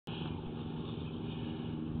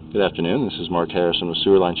Good afternoon. This is Mark Harrison with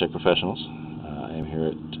Sewer Line Check Professionals. I am here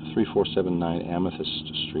at 3479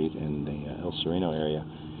 Amethyst Street in the El Sereno area,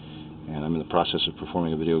 and I'm in the process of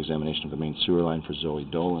performing a video examination of the main sewer line for Zoe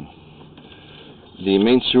Dolan. The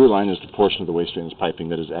main sewer line is the portion of the waste drainage piping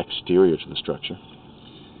that is exterior to the structure.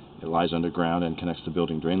 It lies underground and connects the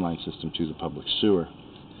building drain line system to the public sewer.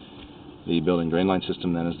 The building drain line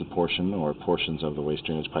system then is the portion or portions of the waste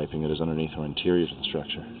drainage piping that is underneath or interior to the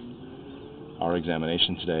structure. Our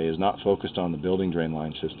examination today is not focused on the building drain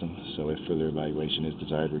line system, so if further evaluation is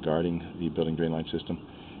desired regarding the building drain line system,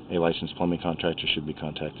 a licensed plumbing contractor should be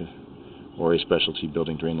contacted, or a specialty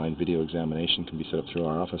building drain line video examination can be set up through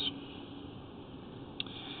our office.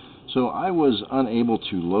 So I was unable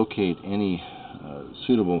to locate any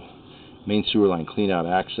suitable main sewer line cleanout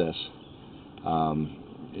access.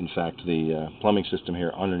 In fact, the plumbing system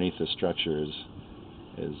here underneath the structure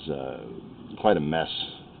is quite a mess.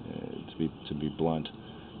 To be blunt.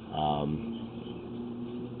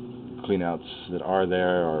 Cleanouts that are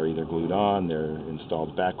there are either glued on, they're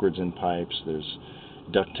installed backwards in pipes, there's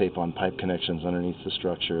duct tape on pipe connections underneath the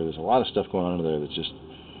structure. There's a lot of stuff going on under there that just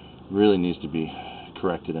really needs to be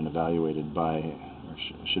corrected and evaluated by, or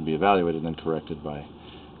should be evaluated and then corrected by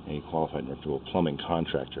a qualified and reputable plumbing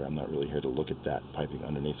contractor. I'm not really here to look at that piping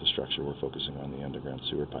underneath the structure. We're focusing on the underground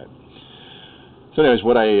sewer pipe. So anyways,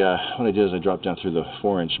 what I did is I dropped down through the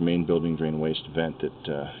 4-inch main building drain waste vent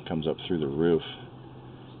that comes up through the roof,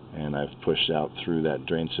 and I've pushed out through that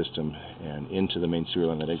drain system and into the main sewer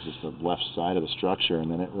line that exits the left side of the structure,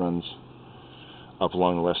 and then it runs up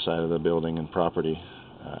along the left side of the building and property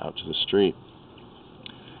out to the street.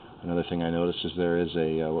 Another thing I noticed is there is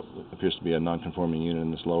what appears to be a non-conforming unit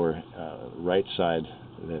in this lower right side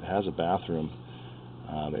that has a bathroom.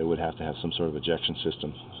 It would have to have some sort of ejection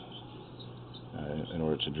system in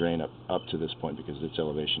order to drain up to this point, because its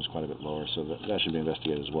elevation is quite a bit lower, so that should be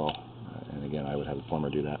investigated as well. And again, I would have the plumber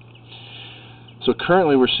do that. So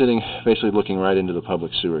currently we're sitting basically looking right into the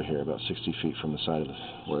public sewer here, about 60 feet from the side of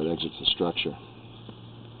where it exits the structure.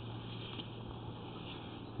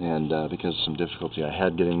 And because of some difficulty I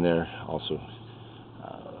had getting there, also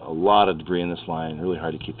a lot of debris in this line, really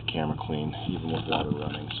hard to keep the camera clean even with water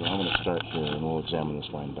running. So I'm going to start here and we'll examine this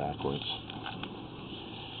line backwards.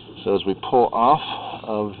 So as we pull off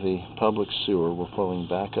of the public sewer, we're pulling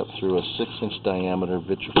back up through a 6-inch diameter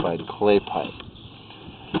vitrified clay pipe.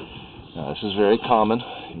 Now this is very common.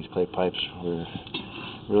 These clay pipes were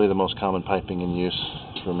really the most common piping in use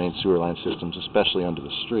for main sewer line systems, especially under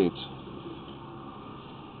the streets.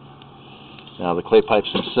 Now the clay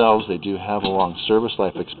pipes themselves, they do have a long service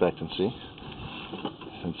life expectancy.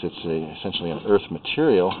 Since it's essentially an earth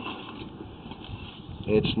material,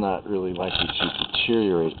 it's not really likely to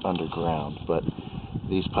deteriorate underground, but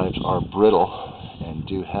these pipes are brittle and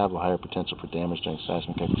do have a higher potential for damage during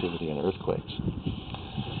seismic activity and earthquakes.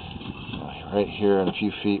 Now, right here in a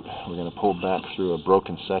few feet, we're going to pull back through a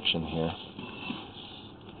broken section here.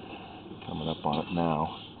 Coming up on it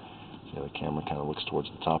now. See how the camera kind of looks towards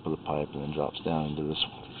the top of the pipe and then drops down into this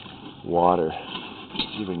water.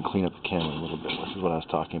 See if we can clean up the camera a little bit. This is what I was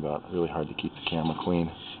talking about. Really hard to keep the camera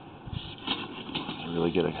clean.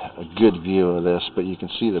 Really get a good view of this, but you can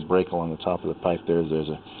see the break along the top of the pipe there. There's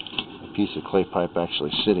a piece of clay pipe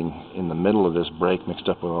actually sitting in the middle of this break, mixed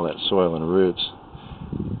up with all that soil and roots.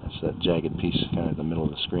 That's that jagged piece kind of in the middle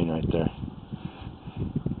of the screen right there.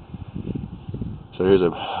 So here's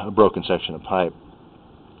a broken section of pipe.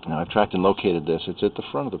 Now I've tracked and located this. It's at the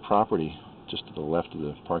front of the property, just to the left of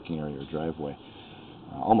the parking area or driveway,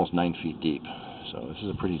 almost 9 feet deep. So this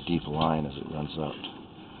is a pretty deep line as it runs out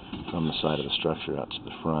from the side of the structure out to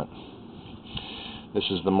the front. This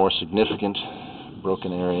is the more significant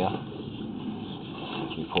broken area.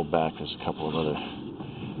 As we pull back, there's a couple of other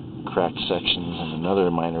cracked sections and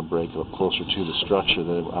another minor break up closer to the structure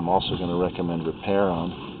that I'm also going to recommend repair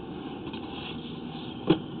on.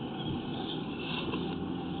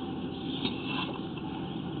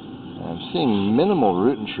 I'm seeing minimal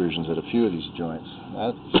root intrusions at a few of these joints.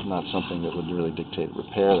 That's not something that would really dictate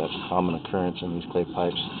repair. That's a common occurrence in these clay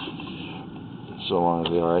pipes, so long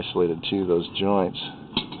as they are isolated to those joints.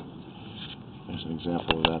 There's an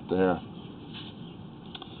example of that there.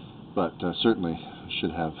 But certainly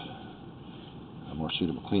should have a more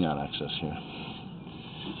suitable cleanout access here.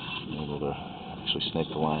 Be able to actually snake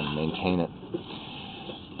the line and maintain it.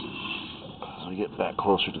 As we get back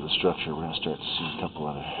closer to the structure, we're going to start to see a couple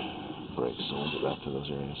other breaks, so we'll get back to those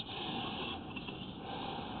areas.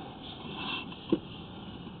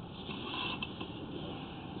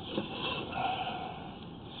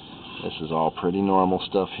 This is all pretty normal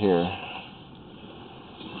stuff here.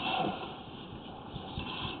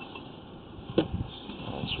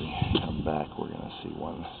 we come back, we're going to see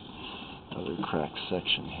one other cracked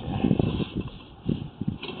section here.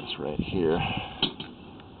 That's right here.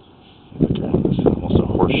 It's almost a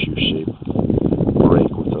horseshoe-shaped break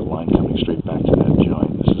with the line coming straight back to that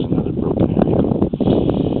joint. This is another broken area.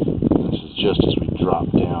 This is just as we drop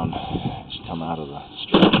down, as you come out of the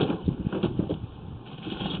structure.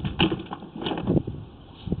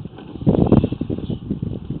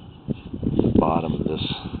 The bottom of this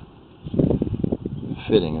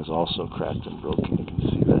fitting is also cracked and broken. You can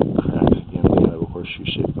see that crack. Again, we have a horseshoe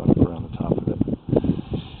shape up around the top of it.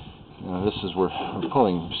 This is where we're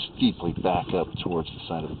pulling steeply back up towards the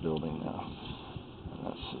side of the building now.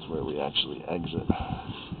 And this is where we actually exit.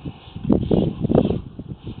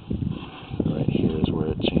 So right here is where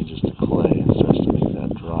it changes to clay and starts to make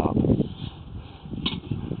that drop.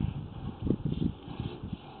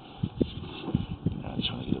 I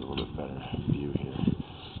just want to get a little bit better view here.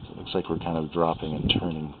 So it looks like we're kind of dropping and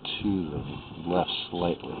turning to the left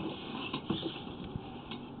slightly.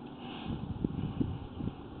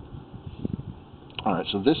 Alright,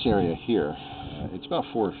 so this area here, it's about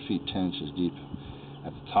 4 feet 10 inches deep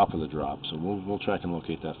at the top of the drop, so we'll track and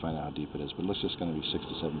locate that, find out how deep it is, but it looks just going to be 6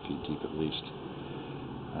 to 7 feet deep at least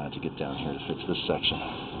to get down here to fix this section.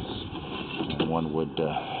 And one would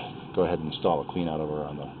go ahead and install a clean out over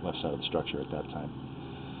on the left side of the structure at that time.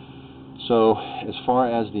 So as far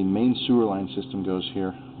as the main sewer line system goes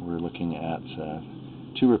here, we're looking at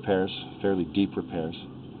 2 repairs, fairly deep repairs.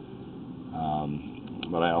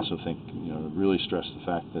 But I also think, really stress the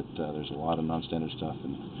fact that there's a lot of non-standard stuff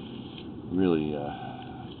and really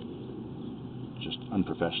just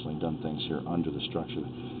unprofessionally done things here under the structure.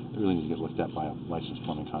 They really need to get looked at by a licensed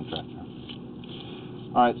plumbing contractor.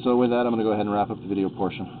 Alright, so with that, I'm going to go ahead and wrap up the video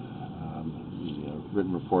portion. The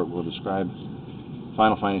written report will describe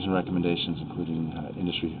final findings and recommendations, including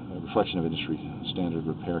reflection of industry standard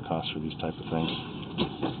repair costs for these type of things.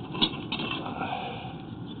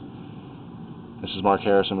 This is Mark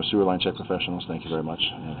Harrison with Sewer Line Check Professionals. Thank you very much,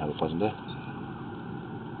 and have a pleasant day.